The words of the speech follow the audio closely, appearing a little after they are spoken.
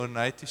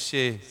night to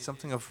share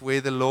something of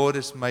where the Lord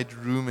has made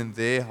room in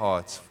their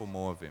hearts for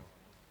more of Him.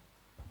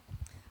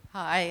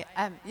 Hi.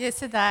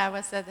 Yesterday I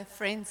was at a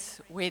friend's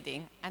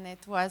wedding, and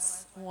it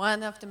was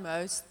one of the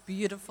most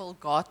beautiful,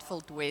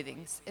 God-filled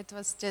weddings. It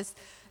was just,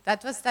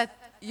 that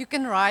you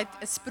can write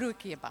a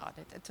spooky about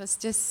it. It was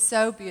just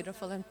so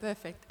beautiful and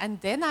perfect.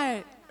 And then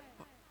I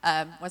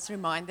was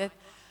reminded,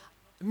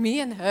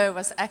 me and her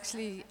was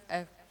actually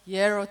a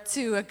year or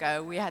two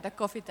ago, we had a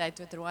coffee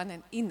date with Ruan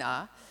and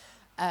Ina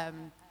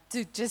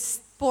to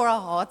just pour our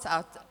hearts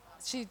out.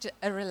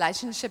 A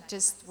relationship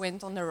just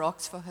went on the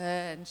rocks for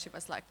her, and she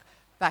was like,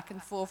 back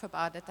and forth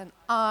about it, and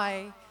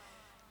I,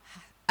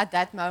 at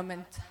that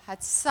moment,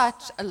 had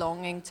such a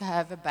longing to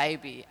have a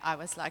baby.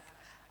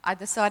 I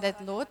decided,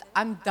 Lord,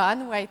 I'm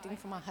done waiting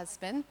for my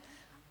husband.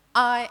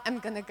 I am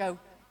going to go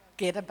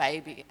get a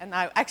baby. And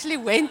I actually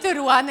went to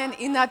Ruan and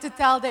Ina to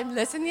tell them,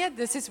 listen here,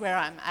 this is where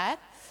I'm at.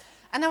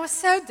 And I was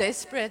so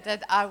desperate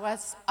that I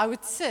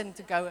would sin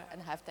to go and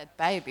have that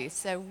baby.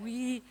 So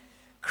we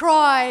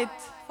cried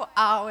for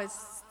hours,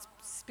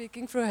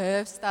 speaking through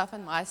her stuff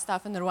and my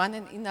stuff, and Ruan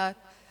and Ina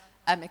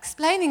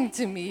explaining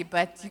to me,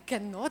 but you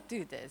cannot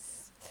do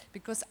this,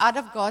 because out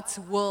of God's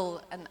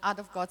will and out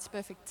of God's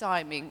perfect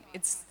timing,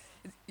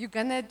 you're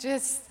going to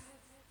just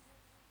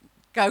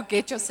go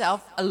get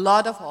yourself a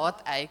lot of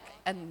heartache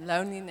and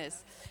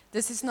loneliness.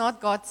 This is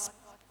not God's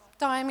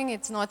timing.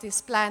 It's not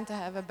His plan to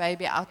have a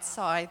baby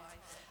outside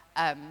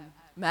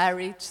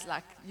marriage.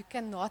 Like, you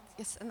cannot.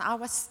 Yes, and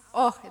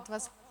it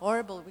was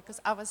horrible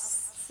because I was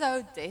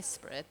so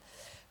desperate.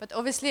 But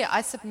obviously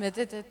I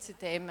submitted it to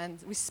them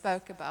and we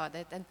spoke about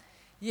it. And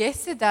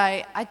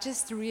yesterday, I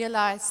just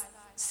realized,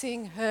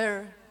 seeing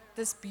her,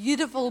 this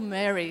beautiful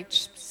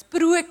marriage,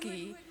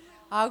 sprookje,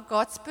 how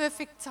God's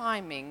perfect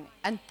timing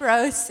and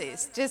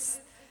process,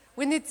 just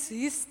when it's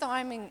His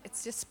timing,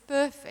 it's just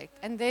perfect.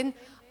 And then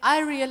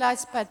I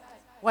realized, but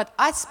what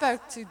I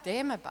spoke to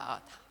them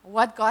about,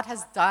 what God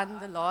has done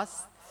the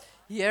last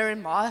year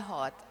in my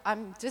heart,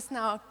 I'm just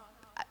now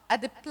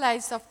at a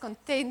place of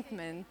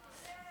contentment,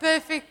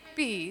 perfect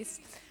peace.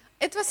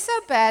 It was so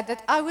bad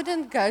that I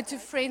wouldn't go to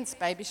friends'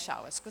 baby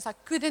showers because I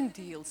couldn't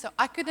deal. So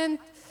I couldn't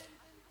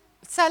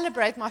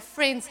celebrate my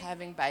friends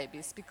having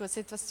babies because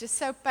it was just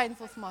so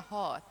painful for my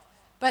heart.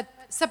 But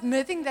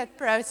submitting that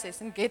process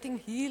and getting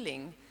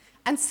healing,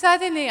 and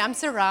suddenly I'm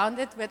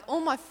surrounded with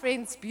all my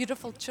friends'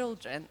 beautiful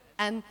children,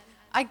 and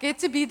I get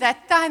to be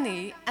that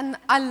Tannie, and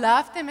I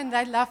love them and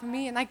they love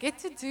me, and I get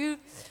to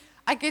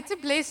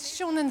bless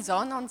Sean and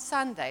Zon on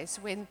Sundays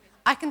when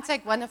I can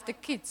take one of the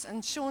kids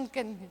and Sean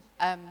can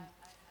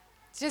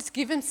just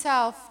give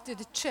himself to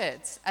the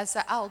church as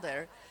an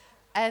elder.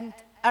 And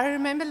I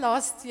remember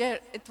last year,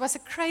 it was a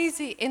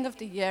crazy end of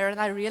the year, and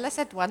I realized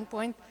at one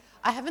point,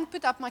 I haven't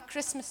put up my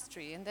Christmas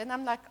tree. And then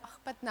I'm like,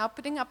 but now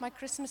putting up my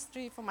Christmas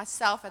tree for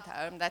myself at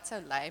home, that's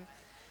so lame.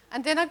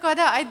 And then I got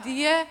an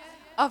idea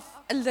of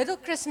a little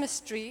Christmas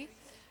tree,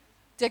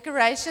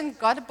 decoration,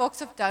 got a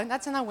box of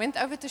donuts, and I went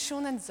over to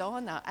Sean and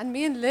Zana, and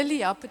me and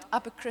Lilia put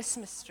up a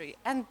Christmas tree.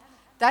 And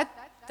that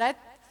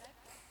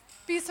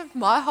piece of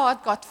my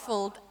heart got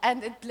filled,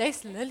 and it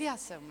blessed Lilia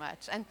so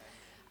much.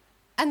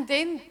 And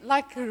then,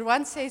 like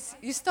Ruan says,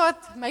 you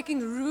start making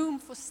room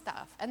for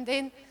stuff. And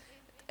then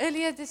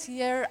earlier this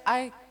year,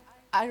 I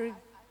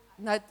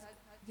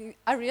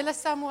realized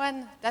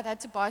someone that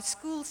had to buy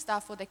school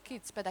stuff for their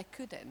kids, but I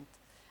couldn't.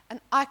 And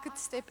I could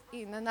step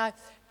in, and I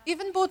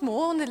even bought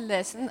more on the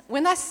list. And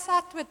when I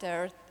sat with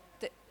her,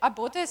 I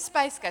bought her a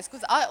space case,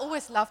 because I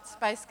always loved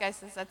space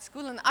cases at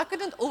school, and I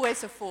couldn't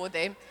always afford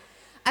them.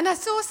 And I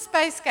saw a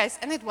space case,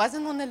 and it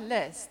wasn't on the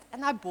list,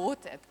 and I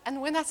bought it. And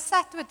when I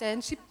sat with her,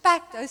 and she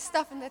packed those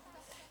stuff, and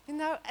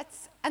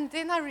and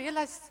then I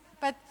realized,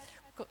 but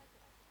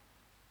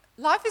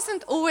life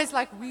isn't always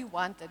like we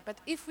want it. But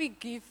if we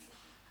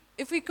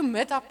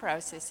commit our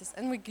processes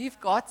and we give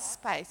God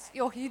space,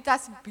 He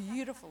does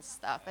beautiful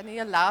stuff, and He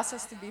allows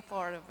us to be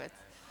part of it.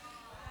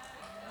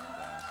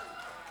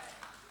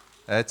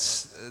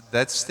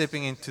 That's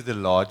stepping into the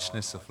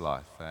largeness of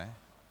life, eh?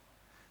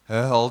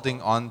 Her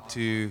holding on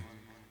to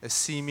a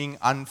seeming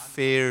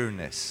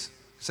unfairness.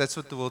 Because that's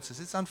what the world says.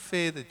 It's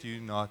unfair that you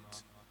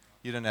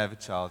don't have a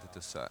child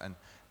or so. And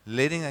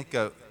letting it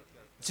go.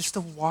 Just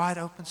a wide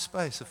open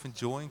space of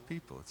enjoying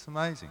people. It's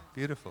amazing.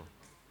 Beautiful.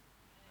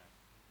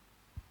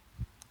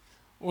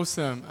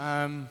 Awesome.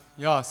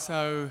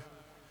 So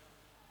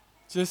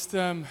just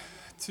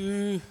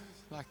 3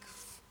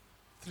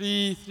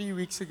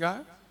 weeks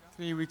ago,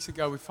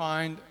 we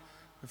found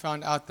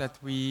out that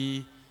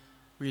we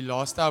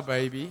lost our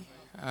baby.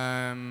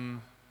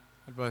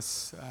 It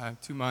was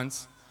 2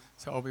 months,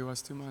 so Obi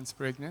was 2 months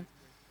pregnant.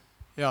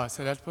 Yeah,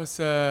 so that was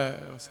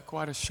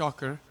quite a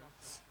shocker.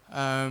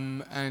 I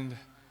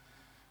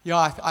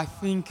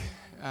think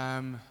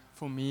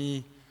for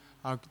me,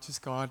 how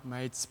just God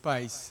made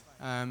space.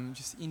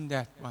 Just in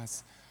that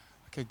was,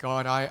 okay,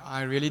 God,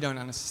 I really don't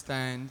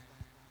understand.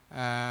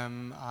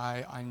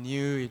 I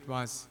knew it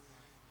was,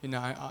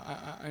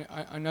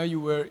 I know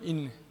you were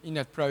in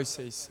that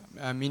process,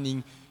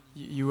 meaning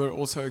you were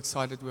also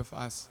excited with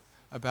us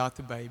about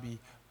the baby,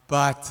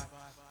 But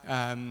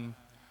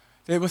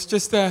there was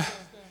just a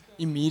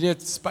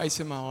immediate space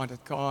in my heart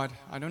that, God,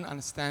 I don't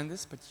understand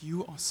this, but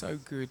you are so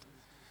good.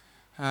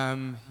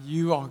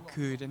 You are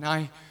good, and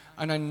I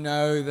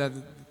know that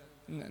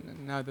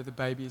the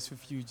baby is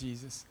with you,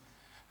 Jesus.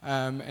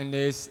 And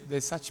there's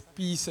such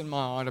peace in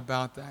my heart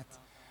about that.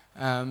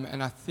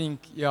 And I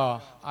think,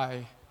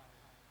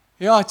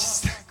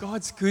 just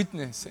God's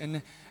goodness.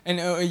 And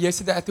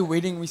yesterday at the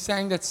wedding, we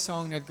sang that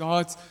song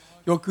that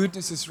your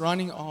goodness is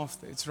running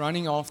after. It's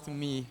running after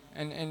me.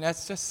 And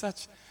that's just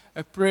such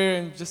a prayer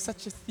and just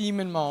such a theme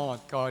in my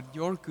heart. God,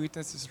 your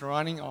goodness is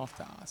running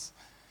after us.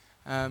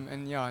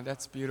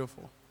 That's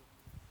beautiful.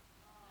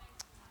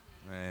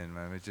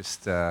 Man, it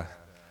just,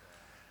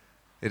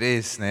 it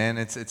is, man.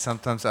 It's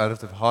sometimes out of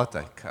the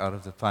heartache, out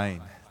of the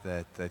pain,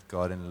 that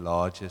God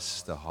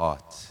enlarges the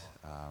heart.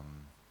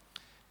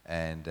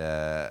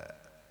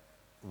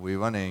 We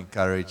want to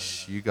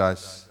encourage you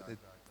guys,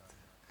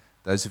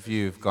 those of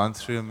you who've gone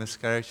through a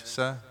miscarriage or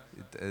so,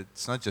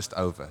 it's not just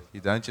over.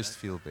 You don't just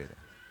feel better.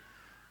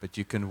 But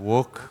you can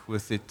walk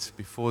with it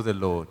before the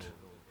Lord.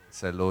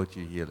 Say, Lord,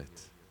 you heal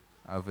it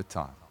over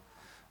time.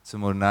 So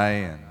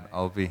Mornay and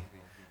Albie,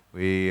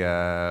 we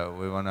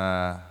want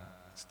to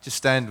just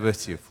stand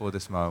with you for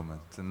this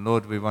moment. And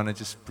Lord, we want to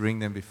just bring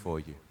them before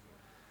you.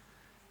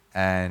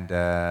 And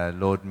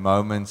Lord,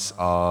 moments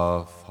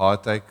of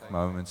heartache,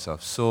 moments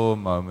of sore,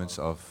 moments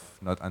of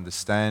not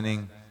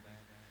understanding,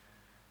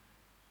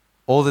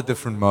 all the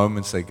different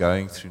moments they're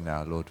going through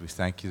now, Lord, we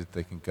thank you that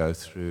they can go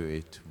through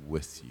it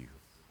with you.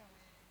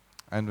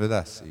 And with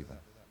us even.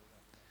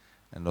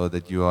 And Lord,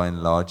 that you are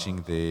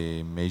enlarging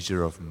their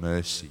measure of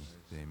mercy,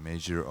 their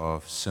measure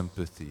of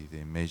sympathy,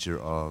 their measure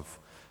of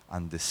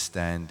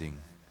understanding.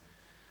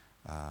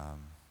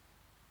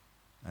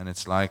 And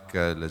it's like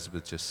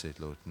Elizabeth just said,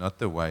 Lord, not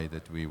the way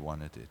that we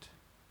wanted it,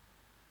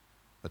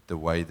 but the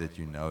way that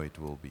you know it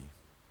will be.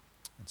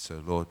 And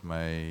so, Lord,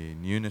 may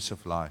newness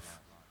of life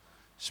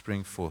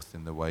spring forth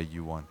in the way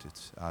you want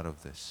it out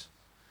of this,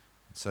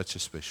 in such a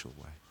special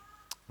way.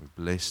 We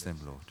bless them,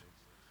 Lord.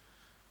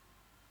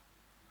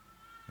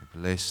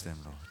 We bless them,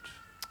 Lord.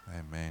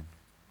 Amen.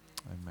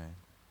 Amen.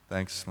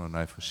 Thanks,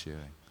 Mornay, for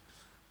sharing.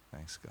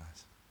 Thanks,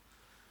 guys.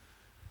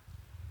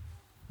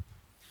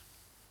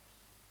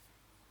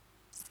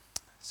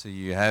 So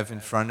you have in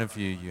front of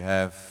you, you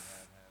have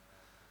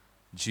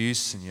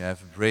juice and you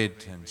have bread,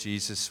 and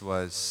Jesus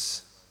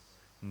was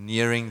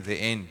nearing the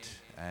end.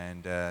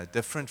 And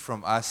different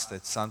from us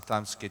that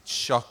sometimes get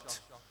shocked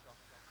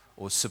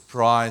or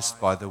surprised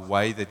by the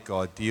way that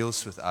God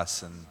deals with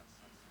us and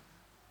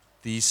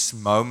these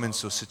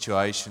moments or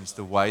situations,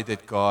 the way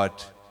that God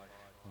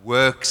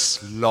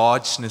works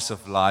largeness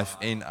of life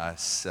in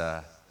us,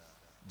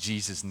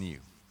 Jesus knew.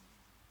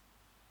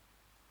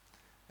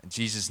 And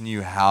Jesus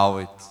knew how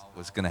it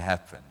was going to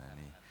happen.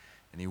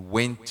 And he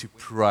went to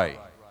pray.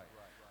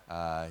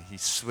 He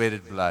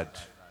sweated blood.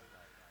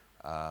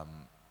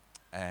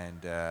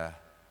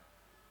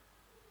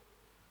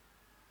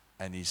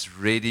 And he's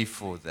ready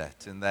for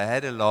that. And they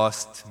had a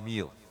last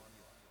meal.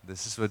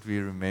 This is what we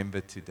remember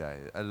today.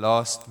 A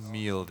last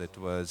meal that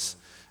was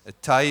a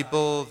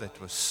table that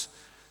was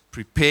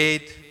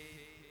prepared.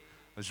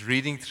 I was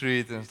reading through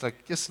it and I was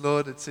like, yes,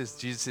 Lord, it says,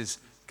 Jesus says,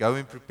 go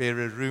and prepare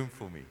a room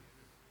for me,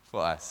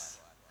 for us.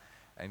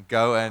 And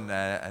go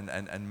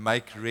and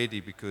make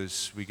ready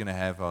because we're going to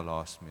have our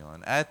last meal.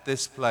 And at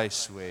this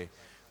place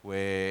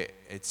where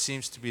it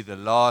seems to be the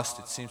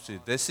last,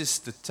 this is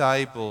the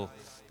table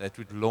that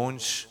would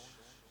launch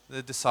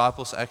the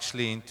disciples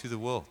actually into the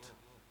world.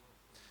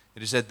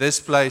 It is at this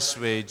place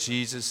where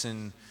Jesus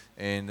in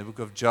the book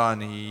of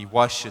John, he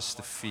washes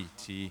the feet.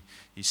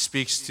 He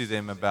speaks to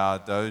them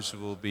about those who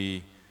will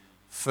be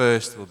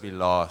first will be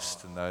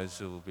last, and those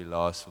who will be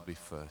last will be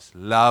first.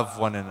 Love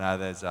one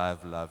another as I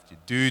have loved you.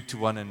 Do to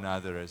one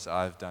another as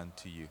I have done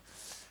to you.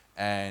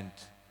 And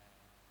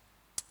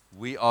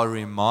we are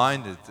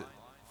reminded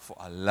for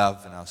our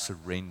love and our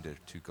surrender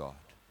to God.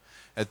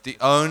 That the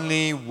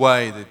only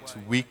way that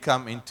we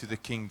come into the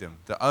kingdom,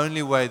 the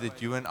only way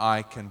that you and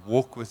I can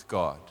walk with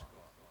God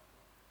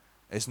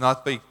is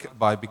not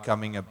by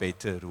becoming a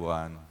better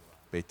Ruan,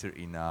 better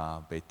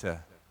Ina,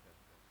 better.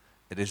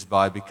 It is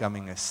by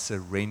becoming a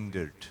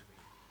surrendered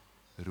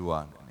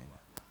Ruan and Ina,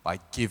 by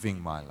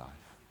giving my life.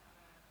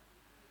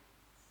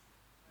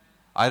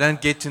 I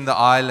don't get to the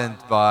island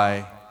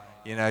by,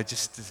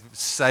 just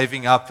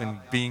saving up and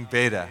being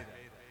better,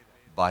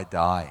 by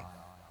dying.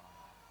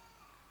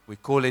 We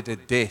call it a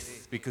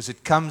death because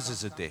it comes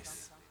as a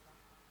death.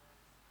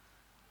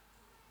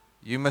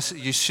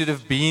 You should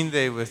have been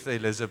there with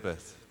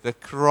Elizabeth. The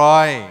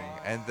crying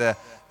and the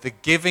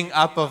giving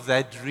up of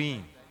that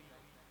dream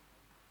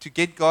to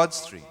get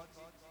God's dream.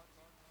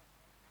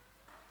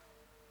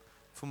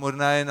 For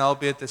Mornay and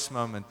Albie at this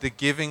moment, the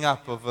giving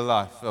up of a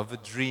life, of a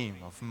dream,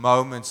 of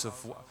moments of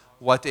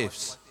what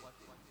ifs.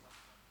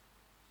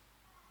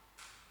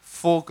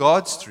 For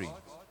God's dream.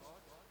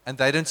 And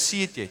they don't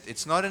see it yet.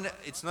 It's not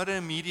an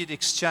immediate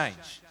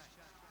exchange.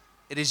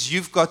 It is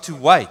you've got to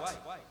wait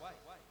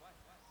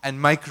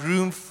and make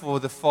room for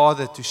the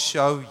Father to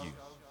show you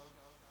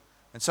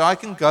And so I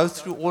can go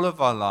through all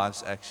of our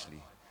lives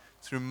actually,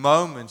 through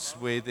moments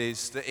where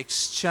there's the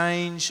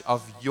exchange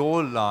of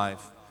your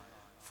life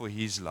for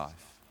His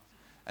life.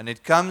 And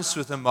it comes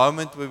with a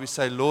moment where we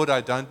say, Lord,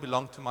 I don't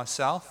belong to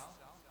myself.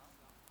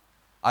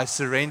 I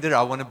surrender.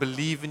 I want to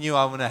believe in you.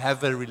 I want to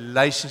have a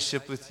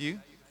relationship with you.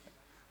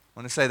 I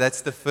want to say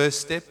that's the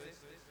first step.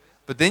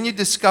 But then you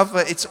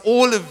discover it's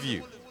all of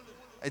you.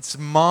 It's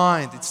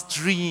mind, it's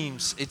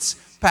dreams, it's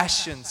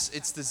passions,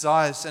 it's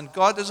desires. And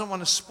God doesn't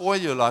want to spoil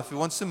your life. He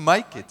wants to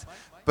make it.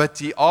 But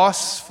He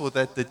asks for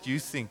that you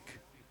think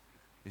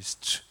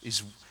it's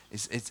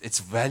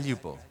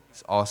valuable.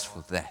 He's asked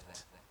for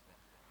that.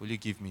 Will you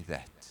give me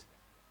that?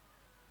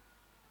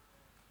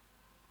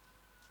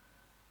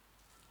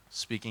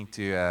 Speaking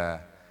to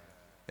a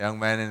young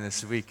man in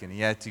this week, and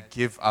he had to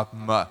give up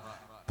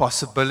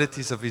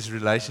possibilities of his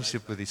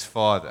relationship with his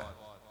father.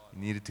 He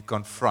needed to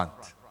confront,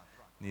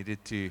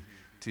 needed to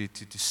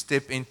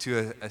step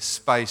into a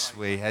space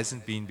where he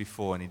hasn't been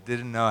before, and he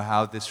didn't know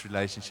how this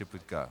relationship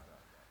would go.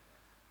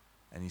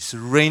 And he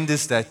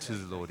surrenders that to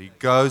the Lord. He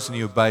goes and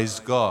he obeys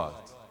God.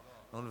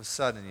 All of a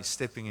sudden, he's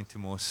stepping into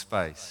more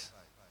space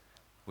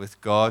with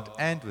God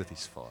and with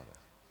his Father.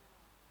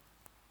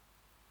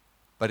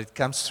 But it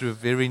comes through a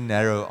very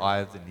narrow eye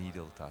of the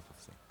needle type of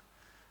thing.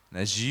 And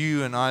as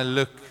you and I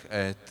look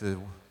at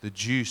the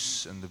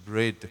juice and the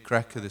bread, the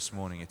cracker this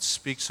morning, it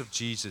speaks of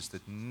Jesus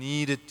that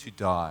needed to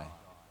die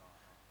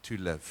to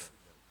live.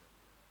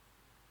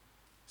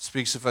 It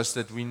speaks of us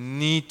that we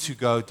need to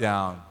go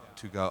down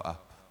to go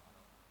up.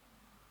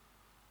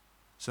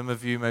 Some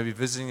of you may be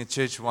visiting a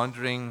church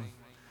wondering,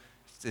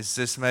 is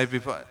this maybe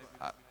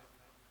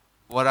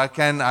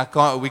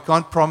we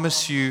can't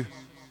promise you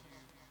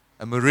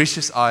a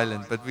Mauritius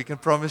island, but we can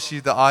promise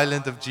you the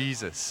island of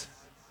Jesus.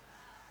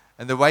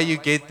 And the way you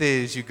get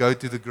there is you go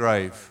to the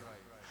grave.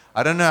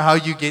 I don't know how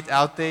you get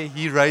out there.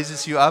 He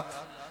raises you up,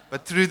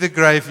 but through the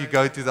grave you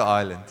go to the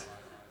island.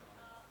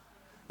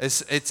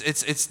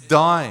 It's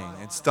dying.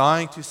 It's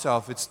dying to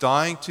self. It's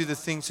dying to the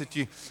things that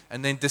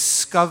and then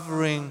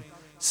discovering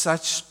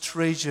such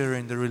treasure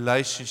in the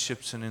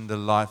relationships and in the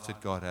life that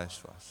God has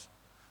for us.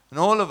 And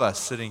all of us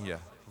sitting here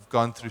have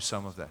gone through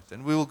some of that,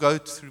 and we will go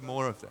through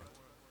more of that.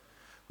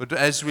 But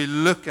as we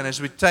look and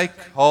as we take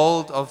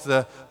hold of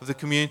the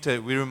community,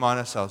 we remind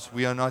ourselves,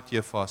 we are not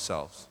here for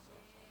ourselves.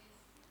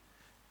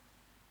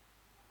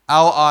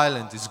 Our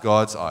island is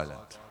God's island.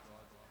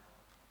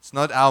 It's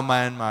not our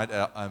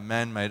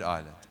man-made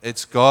island.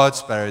 It's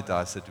God's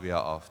paradise that we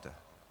are after.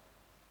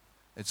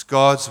 It's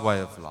God's way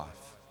of life.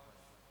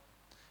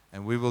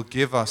 And we will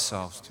give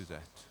ourselves to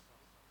that.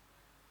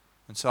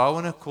 And so I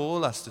want to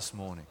call us this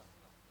morning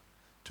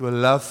to a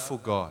love for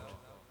God,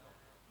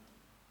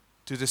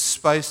 to the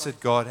space that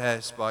God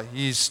has by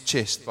His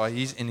chest,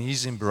 in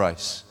His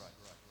embrace.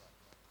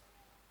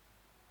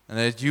 And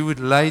that you would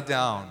lay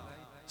down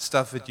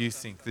stuff that you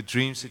think, the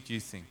dreams that you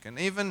think. And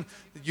even,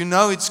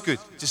 it's good,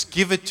 just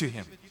give it to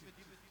Him.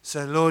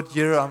 Say, Lord,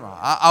 here am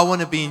I want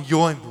to be in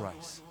your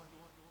embrace.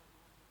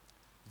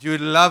 You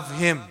would love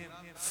Him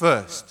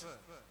first.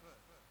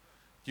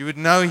 You would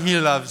know He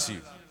loves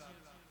you.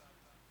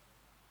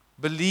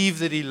 Believe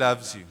that He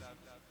loves you.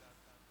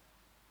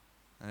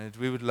 And that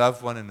we would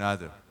love one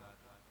another.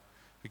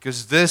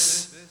 Because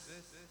this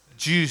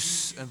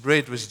juice and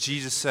bread was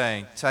Jesus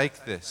saying,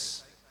 take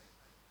this.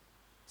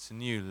 It's a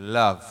new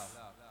love.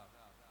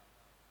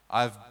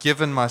 I've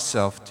given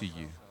myself to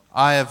you.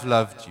 I have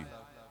loved you.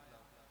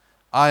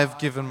 I have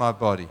given my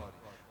body.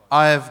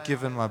 I have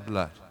given my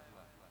blood.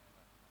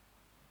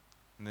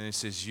 And then He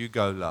says, you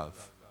go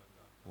love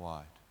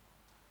wide.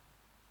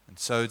 And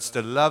so it's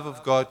the love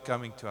of God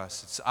coming to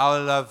us. It's our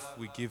love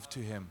we give to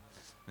Him.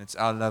 And it's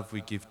our love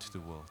we give to the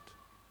world.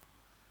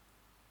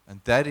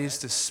 And that is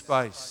the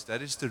space,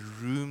 that is the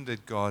room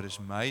that God has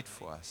made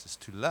for us, is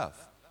to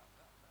love.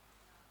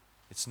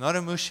 It's not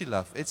a mushy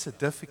love, it's a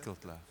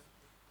difficult love.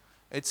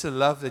 It's a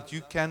love that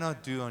you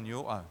cannot do on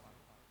your own.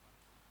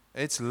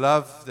 It's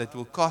love that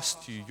will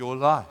cost you your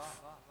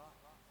life.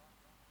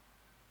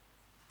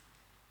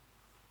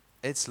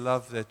 It's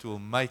love that will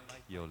make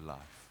your life.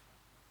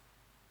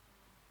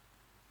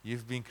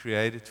 You've been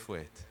created for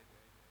it.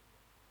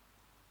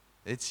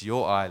 It's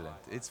your island.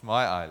 It's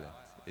my island.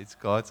 It's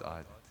God's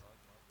island.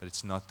 But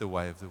it's not the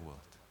way of the world.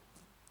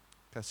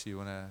 Cassie, you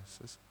want to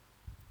say?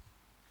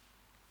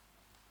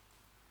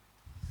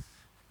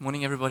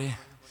 Morning, everybody.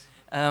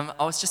 I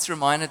was just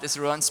reminded as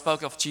Ruan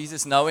spoke of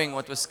Jesus knowing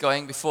what was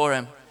going before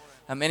Him.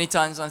 And many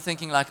times I'm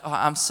thinking like,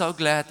 I'm so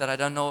glad that I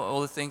don't know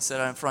all the things that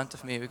are in front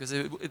of me, because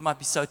it might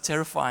be so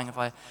terrifying if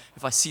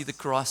I see the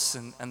cross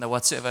and the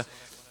whatsoever.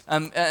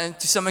 And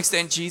to some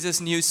extent,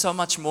 Jesus knew so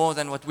much more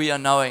than what we are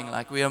knowing.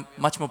 Like, we are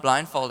much more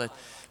blindfolded.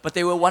 But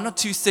there were one or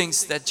two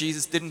things that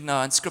Jesus didn't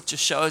know, and Scripture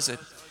shows it.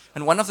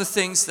 And one of the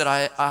things that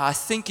I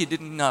think He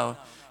didn't know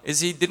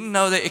is He didn't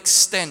know the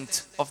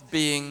extent of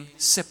being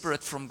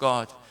separate from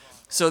God.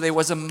 So there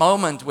was a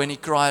moment when He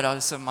cried out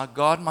and said, my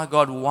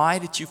God, why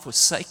did you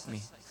forsake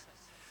me?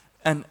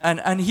 And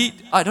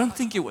I don't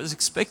think He was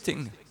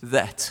expecting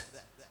that.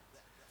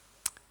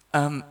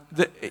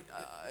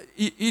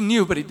 he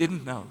knew, but he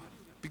didn't know.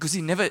 Because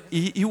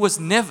he was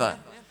never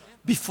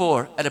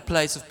before at a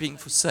place of being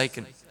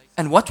forsaken.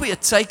 And what we are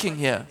taking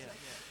here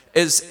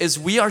is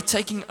we are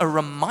taking a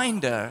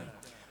reminder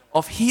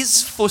of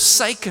his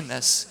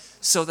forsakenness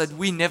so that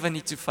we never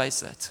need to face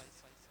that.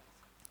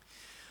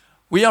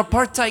 We are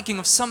partaking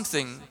of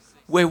something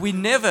where we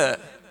never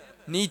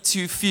need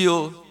to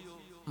feel,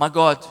 my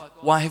God,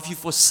 why have you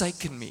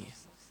forsaken me?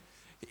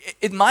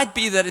 It might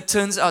be that it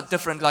turns out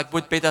different, like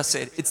what Beta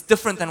said. It's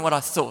different than what I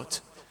thought.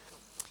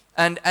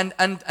 And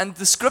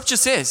the scripture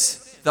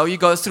says, though you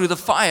go through the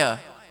fire,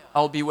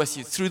 I'll be with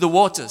you. Through the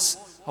waters,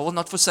 I will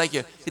not forsake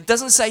you. It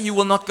doesn't say you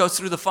will not go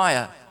through the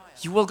fire.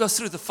 You will go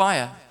through the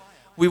fire.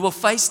 We will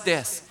face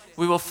death.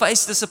 We will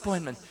face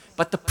disappointment.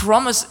 But the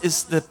promise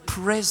is the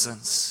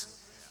presence.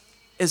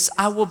 Is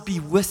I will be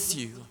with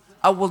you.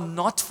 I will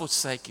not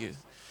forsake you.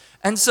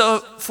 And so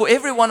for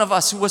every one of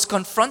us who was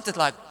confronted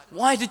like,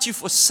 why did you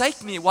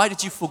forsake me? Why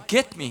did you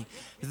forget me?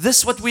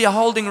 This what we are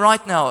holding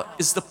right now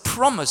is the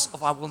promise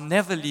of I will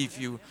never leave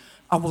you.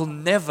 I will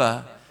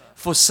never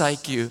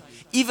forsake you.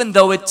 Even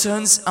though it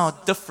turns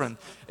out different.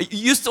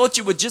 You thought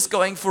you were just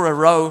going for a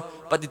row,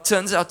 but it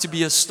turns out to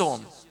be a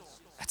storm.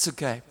 That's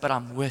okay, but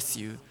I'm with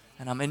you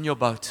and I'm in your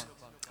boat.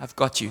 I've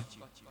got you.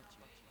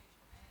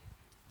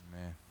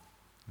 Man,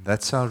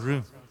 that's our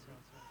room.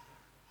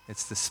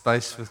 It's the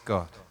space with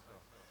God.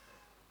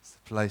 It's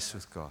the place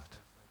with God.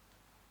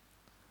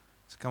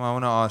 So come on, I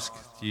want to ask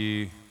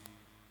you,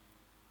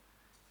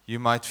 you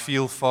might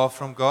feel far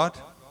from God.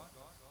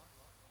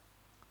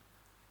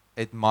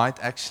 It might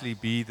actually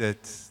be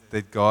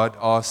that God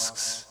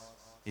asks,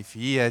 if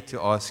He had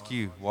to ask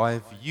you, why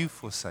have you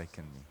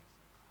forsaken me?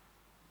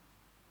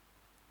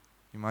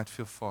 You might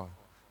feel far.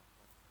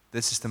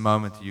 This is the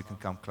moment that you can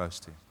come close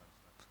to Him.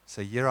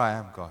 Say, here I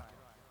am, God.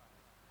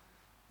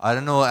 I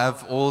don't know, I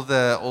have all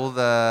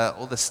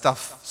the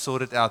stuff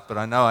sorted out, but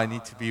I know I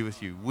need to be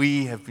with you.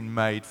 We have been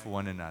made for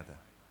one another.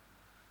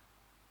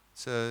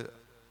 So,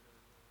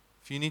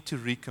 if you need to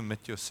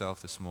recommit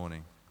yourself this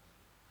morning,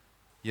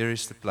 here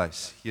is the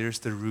place. Here is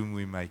the room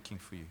we're making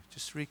for you.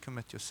 Just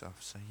recommit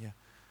yourself. Say, yeah,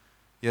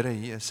 here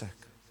is ek.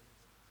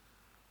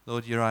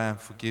 Lord, here I am.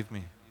 Forgive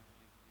me.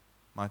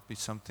 Might be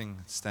something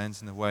that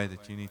stands in the way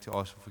that you need to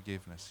ask for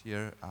forgiveness.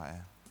 Here I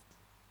am.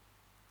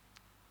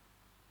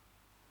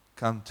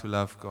 Come to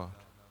love God.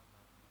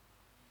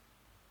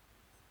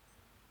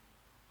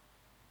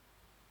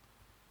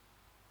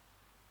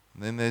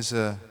 And then there's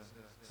a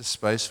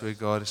space where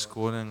God is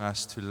calling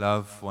us to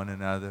love one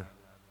another,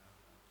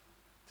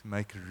 to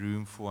make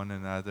room for one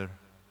another,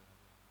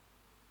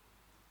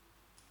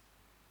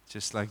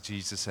 just like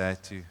Jesus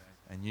had to.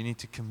 And you need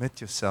to commit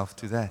yourself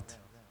to that.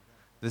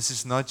 This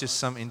is not just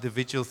some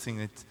individual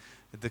thing.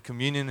 The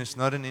communion is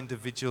not an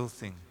individual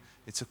thing.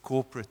 It's a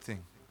corporate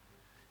thing.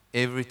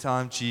 Every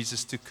time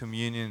Jesus took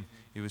communion,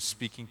 He was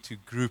speaking to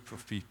a group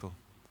of people.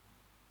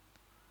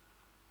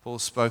 Paul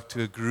spoke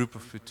to a group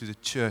to the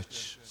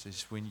church. He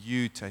says, when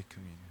you take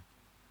communion,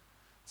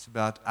 it's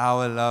about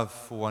our love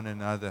for one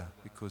another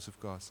because of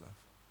God's love.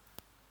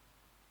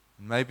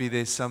 And maybe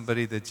there's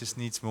somebody that just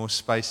needs more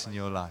space in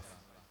your life.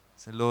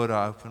 Say, Lord,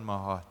 I open my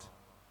heart.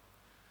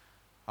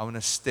 I want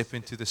to step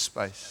into the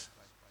space.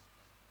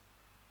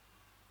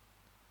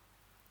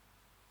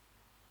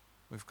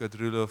 We've got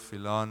Rudolph,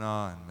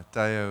 Ilana, and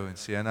Mateo, and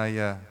Sienna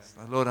here.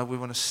 Lord, we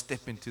want to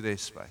step into their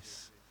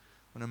space.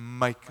 We want to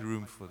make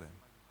room for them.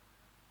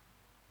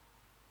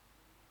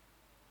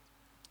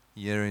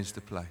 Here is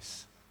the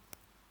place.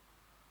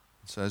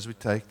 So as we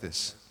take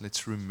this,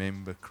 let's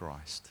remember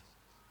Christ.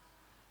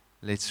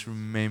 Let's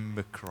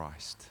remember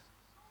Christ,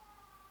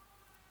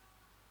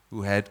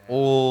 who had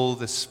all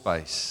the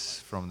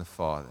space from the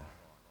Father,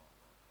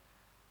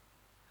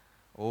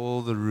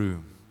 all the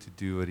room to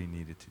do what He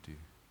needed to do,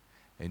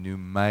 and who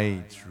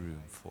made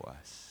room for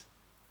us,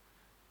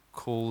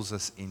 calls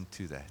us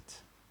into that.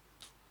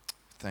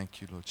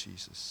 Thank you, Lord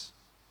Jesus.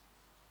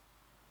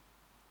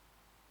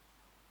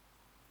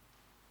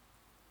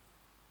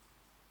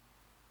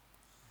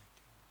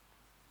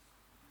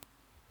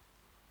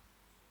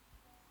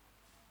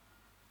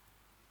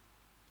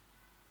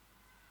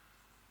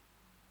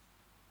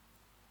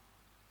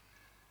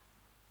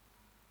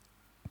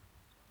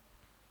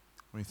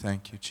 We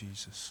thank you,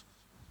 Jesus.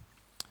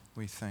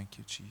 We thank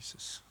you,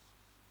 Jesus.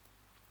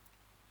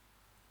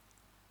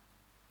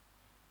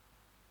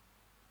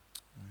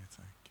 We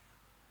thank you.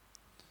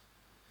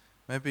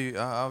 Maybe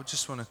I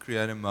just want to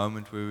create a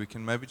moment where we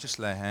can maybe just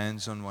lay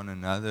hands on one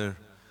another,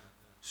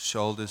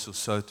 shoulders or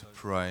so to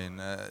pray.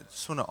 And I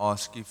just want to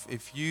ask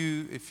if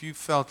you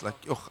felt like,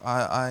 oh,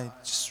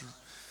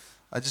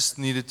 I just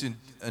needed in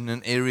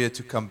an area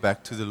to come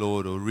back to the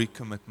Lord or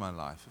recommit my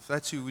life. If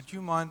that's you, would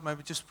you mind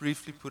maybe just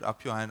briefly put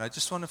up your hand? I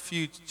just want a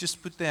few to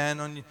just put their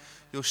hand on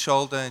your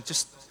shoulder and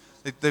just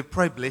they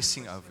pray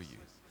blessing over you.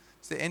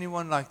 Is there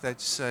anyone like that?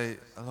 Just say,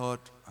 Lord,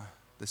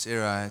 this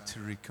area I had to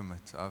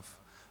recommit.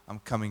 I'm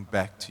coming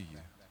back to you.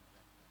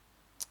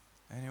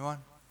 Anyone?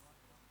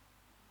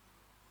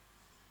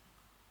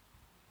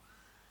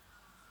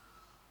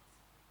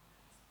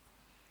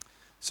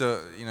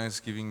 So, it's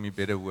giving me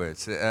better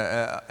words.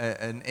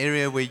 An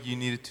area where you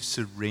needed to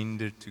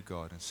surrender to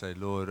God and say,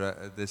 Lord,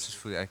 this is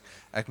for you.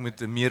 Ek moet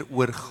meer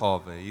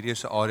oorgawe. Hierdie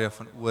is 'n area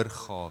van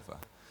oorgawe.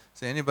 Is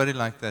there anybody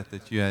like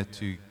that you had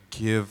to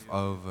give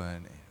over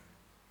and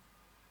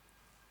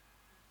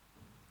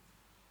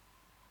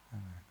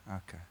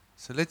okay.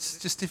 So let's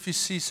just, if you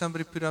see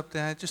somebody put up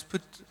their hand, just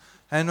put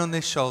hand on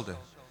their shoulder.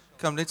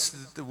 Come,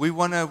 we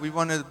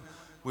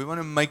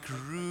wanna make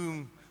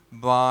room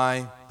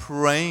by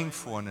praying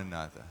for one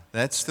another.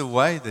 That's the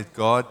way that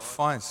God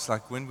finds. It's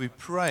like when we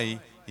pray,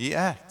 He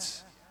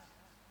acts.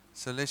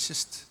 So let's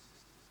just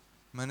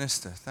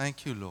minister.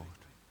 Thank you, Lord.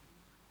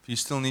 If you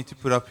still need to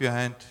put up your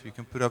hand, you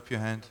can put up your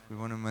hand. We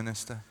want to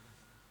minister.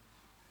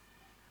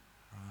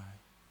 Right.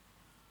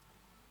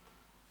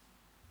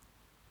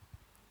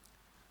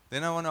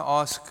 Then I want to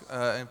ask,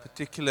 in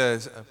particular,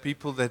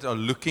 people that are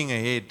looking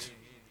ahead.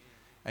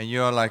 And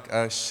you are like,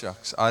 oh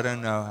shucks, I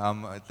don't know how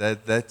much,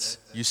 that's,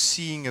 you're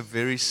seeing a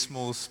very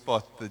small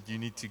spot that you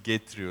need to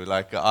get through,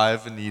 like an eye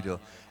of a needle,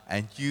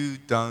 and you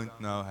don't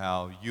know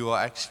how. You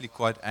are actually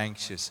quite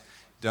anxious,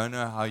 don't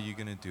know how you're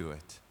going to do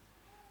it,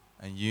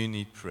 and you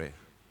need prayer.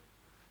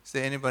 Is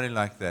there anybody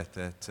like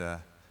that, a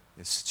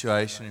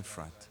situation in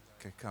front?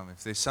 Okay, come.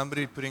 If there's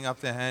somebody putting up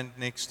their hand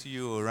next to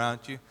you or around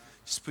you,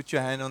 just put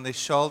your hand on their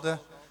shoulder,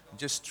 and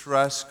just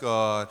trust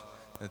God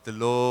that the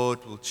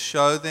Lord will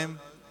show them.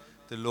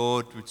 The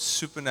Lord would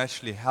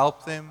supernaturally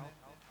help them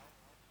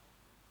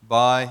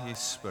by His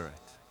Spirit.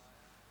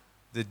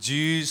 The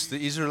Jews, the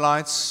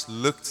Israelites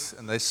looked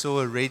and they saw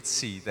a Red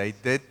Sea. They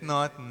did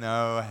not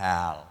know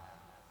how.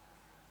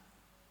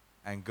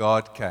 And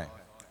God came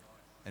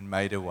and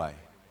made a way.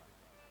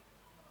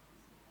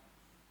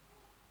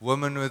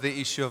 Woman with the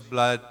issue of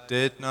blood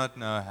did not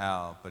know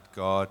how, but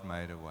God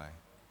made a way.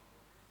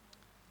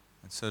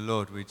 And so,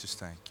 Lord, we just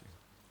thank you.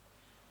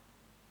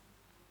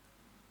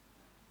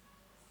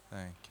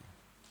 Thank you.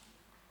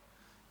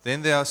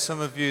 Then there are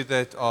some of you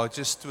that are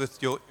just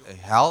with your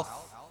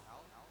health.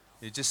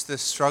 You just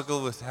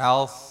struggle with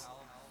health.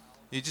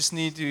 You just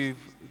need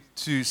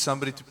to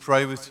somebody to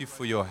pray with you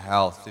for your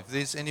health. If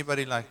there's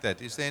anybody like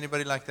that, is there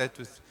anybody like that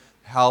with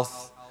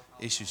health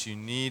issues? You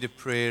need a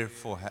prayer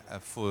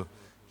for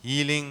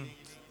healing,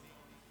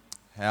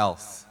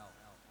 health.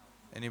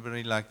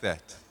 Anybody like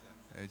that?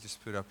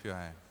 Just put up your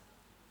hand.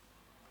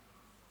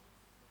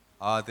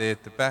 There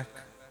at the back.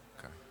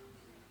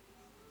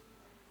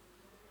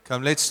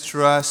 Come, let's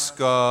trust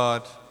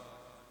God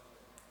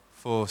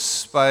for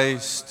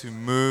space to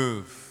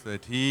move,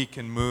 that He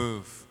can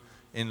move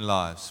in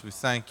lives. We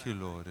thank you,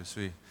 Lord, as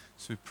we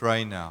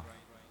pray now.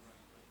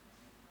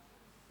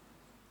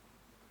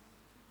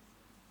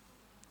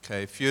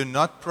 Okay, if you're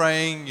not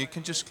praying, you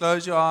can just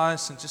close your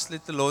eyes and just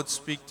let the Lord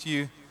speak to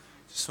you.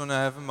 Just want to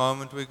have a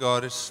moment where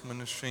God is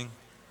ministering.